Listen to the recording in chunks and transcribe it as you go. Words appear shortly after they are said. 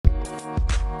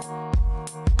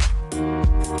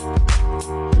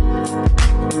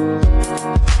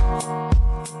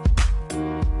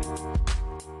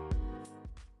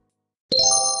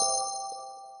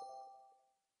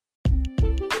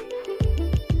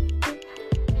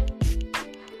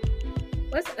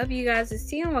What's up, you guys? It's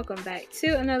T, and welcome back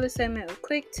to another segment of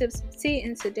Quick Tips with T.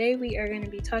 And today we are going to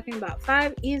be talking about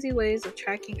 5 easy ways of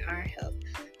tracking our health.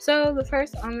 So, the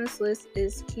first on this list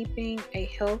is keeping a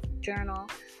health journal.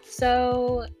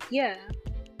 So,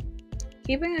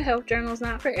 keeping a health journal is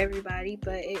not for everybody,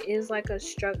 but it is like a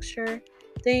structure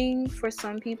thing for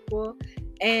some people.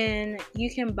 And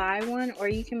you can buy one or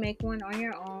you can make one on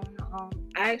your own.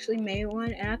 I actually made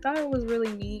one and I thought it was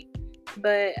really neat.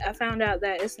 But I found out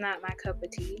that it's not my cup of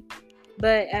tea.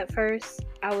 But at first,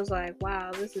 I was like,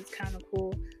 wow, this is kind of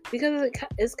cool. Because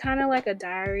it's kind of like a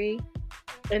diary.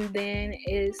 And then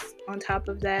it's on top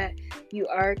of that, you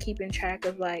are keeping track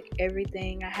of like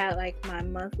everything. I had like my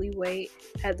monthly weight,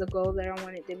 had the goal that I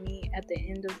wanted to meet at the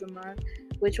end of the month,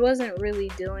 which wasn't really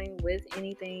dealing with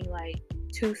anything like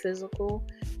too physical,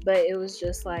 but it was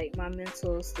just like my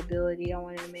mental stability. I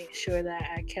wanted to make sure that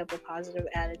I kept a positive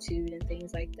attitude and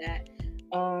things like that.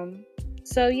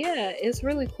 So yeah, it's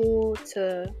really cool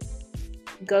to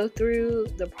go through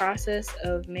the process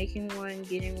of making one,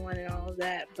 getting one, and all of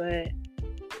that. But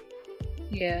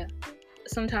yeah,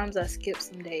 sometimes I skip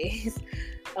some days.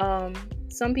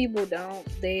 Some people don't.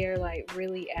 They are like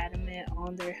really adamant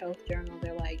on their health journal.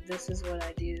 They're like, this is what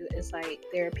I do. It's like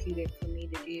therapeutic for me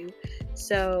to do.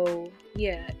 So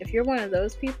yeah, if you're one of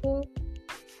those people,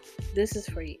 this is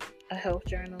for you. A health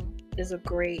journal is a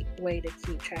great way to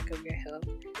keep track of your health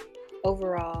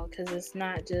overall, because it's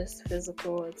not just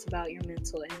physical, it's about your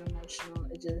mental and emotional.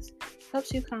 It just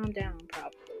helps you calm down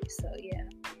properly. So yeah,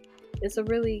 it's a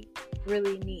really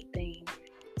neat thing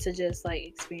to just like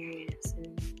experience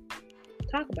and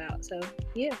talk about. So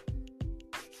yeah,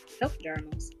 health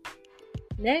journals.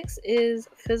 Next is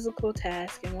physical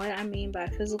tasks, and what I mean by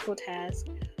physical tasks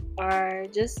are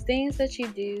just things that you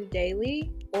do daily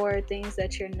or things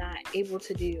that you're not able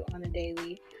to do on a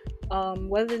daily,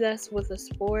 whether that's with a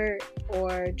sport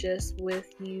or just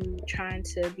with you trying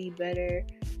to be better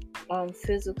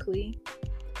physically.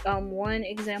 One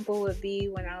example would be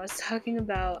when I was talking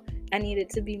about I needed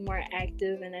to be more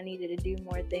active and I needed to do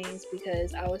more things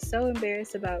because I was so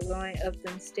embarrassed about going up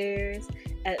them stairs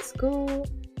at school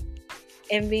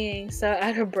and being so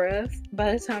out of breath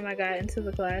by the time I got into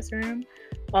the classroom.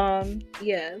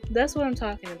 Yeah, that's what I'm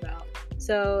talking about.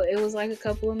 So it was like a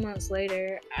couple of months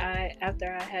later,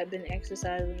 after I had been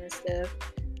exercising and stuff,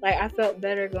 like I felt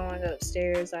better going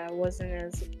upstairs. I wasn't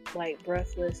as like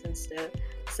breathless and stuff.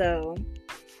 So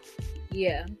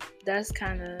yeah, that's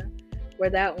kind of where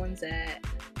that one's at.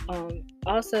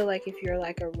 Also, like if you're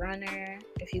like a runner,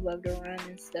 if you love to run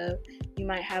and stuff, you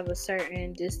might have a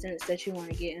certain distance that you want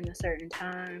to get in a certain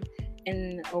time.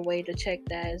 And a way to check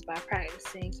that is by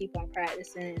practicing, keep on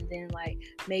practicing, and then like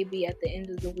maybe at the end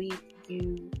of the week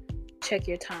you check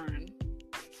your time.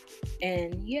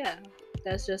 And yeah,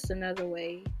 that's just another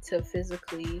way to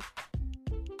physically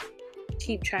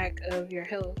keep track of your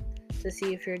health to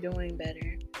see if you're doing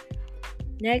better.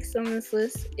 Next on this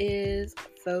list is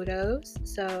photos.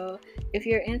 So if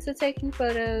you're into taking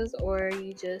photos or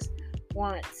you just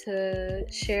want to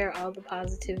share all the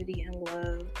positivity and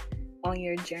love on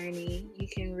your journey, you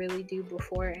can really do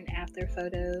before and after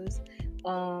photos,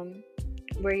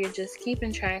 where you're just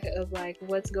keeping track of like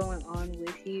what's going on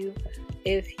with you.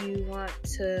 If you want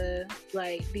to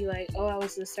like be like, oh, I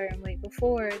was a certain weight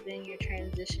before, then you're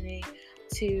transitioning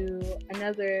to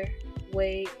another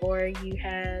weight, or you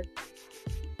had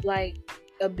like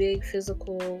a big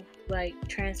physical like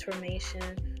transformation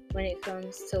when it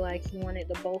comes to like you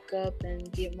wanted to bulk up and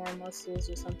get more muscles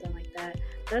or something like that.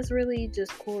 That's really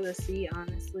just cool to see,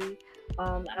 honestly.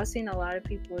 I've seen a lot of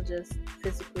people just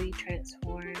physically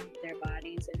transform their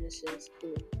bodies, and it's just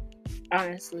cool,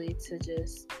 honestly, to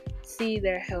just see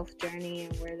their health journey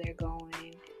and where they're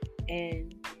going.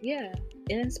 And yeah,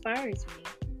 it inspires me,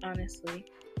 honestly.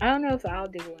 I don't know if I'll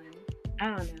do one.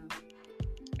 I don't know.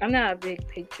 I'm not a big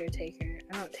picture taker.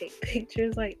 I don't take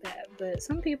pictures like that. But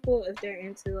some people, if they're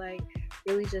into like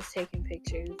really just taking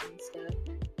pictures and stuff,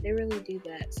 they really do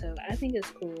that. So I think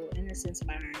it's cool and it's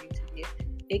inspiring to me.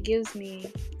 It gives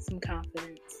me some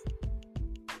confidence.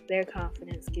 Their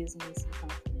confidence gives me some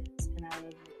confidence, and I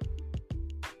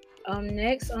love it.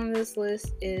 Next on this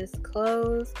list is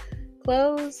clothes.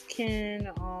 Clothes can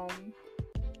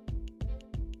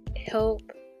help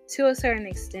to a certain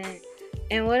extent.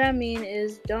 And what I mean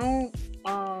is, don't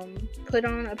put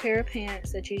on a pair of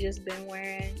pants that you just been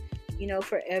wearing,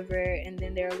 forever, and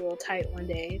then they're a little tight one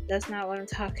day. That's not what I'm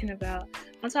talking about.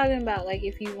 I'm talking about like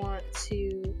if you want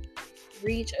to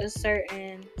reach a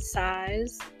certain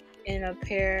size in a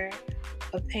pair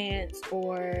of pants,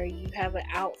 or you have an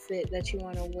outfit that you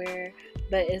want to wear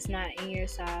but it's not in your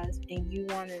size and you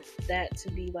wanted that to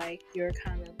be like your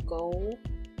kind of goal,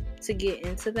 to get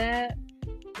into that,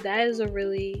 that is a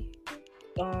really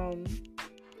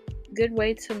good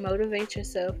way to motivate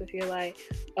yourself. If you're like,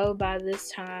 oh, by this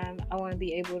time I want to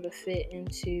be able to fit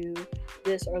into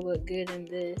this or look good in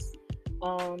this.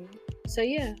 So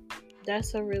yeah,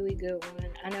 that's a really good one.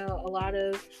 I know a lot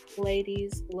of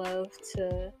ladies love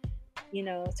to,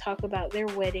 talk about their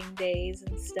wedding days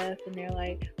and stuff, and they're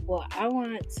like, well, I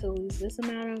want to lose this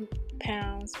amount of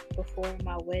pounds before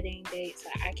my wedding date so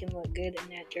I can look good in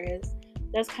that dress.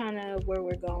 That's kind of where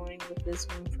we're going with this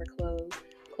one for clothes.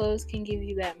 Clothes can give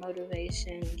you that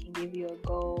motivation, it can give you a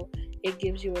goal, it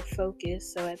gives you a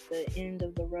focus, so at the end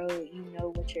of the road you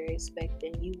know what you're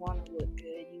expecting. You want to look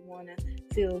good, you want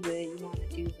to feel good, you want to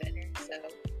do better. So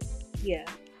yeah,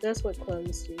 that's what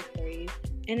clothes do for you.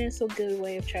 And it's a good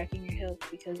way of tracking your health,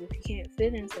 because if you can't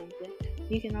fit in something,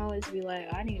 you can always be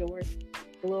like, I need to work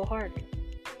a little harder.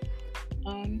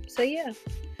 So yeah,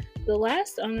 the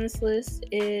last on this list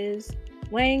is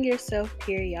weighing yourself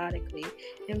periodically.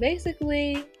 And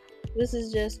basically, this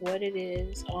is just what it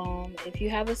is. If you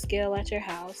have a scale at your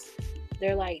house,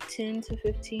 they're like $10 to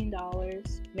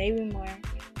 $15, maybe more,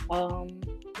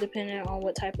 depending on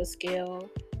what type of scale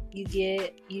you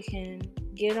get. You can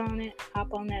get on it,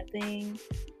 hop on that thing,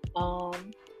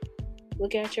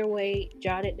 look at your weight,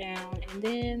 jot it down, and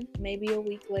then maybe a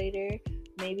week later,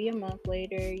 maybe a month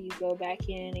later, you go back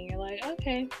in and you're like,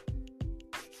 okay,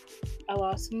 I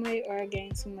lost some weight or I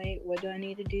gained some weight. What do I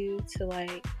need to do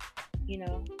to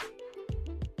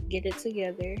get it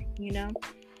together,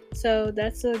 So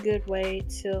that's a good way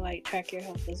to track your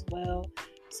health as well.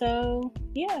 So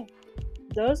yeah,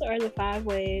 those are the 5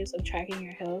 ways of tracking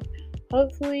your health.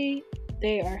 Hopefully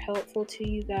they are helpful to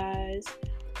you guys.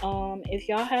 If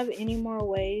y'all have any more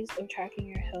ways of tracking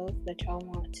your health that y'all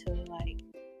want to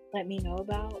let me know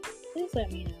about, please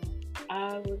let me know.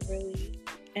 I would really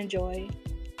enjoy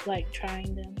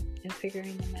trying them and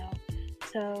figuring them out.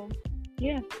 So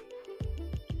yeah,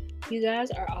 you guys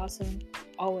are awesome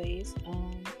always.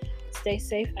 Stay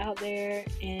safe out there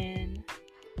and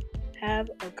have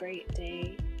a great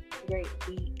day, a great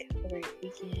week, a great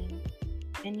weekend.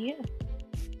 And yeah,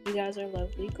 you guys are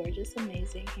lovely, gorgeous,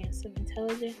 amazing, handsome,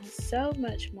 intelligent, and so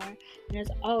much more. And as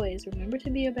always, remember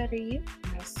to be a better you,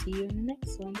 and I'll see you in the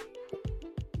next one.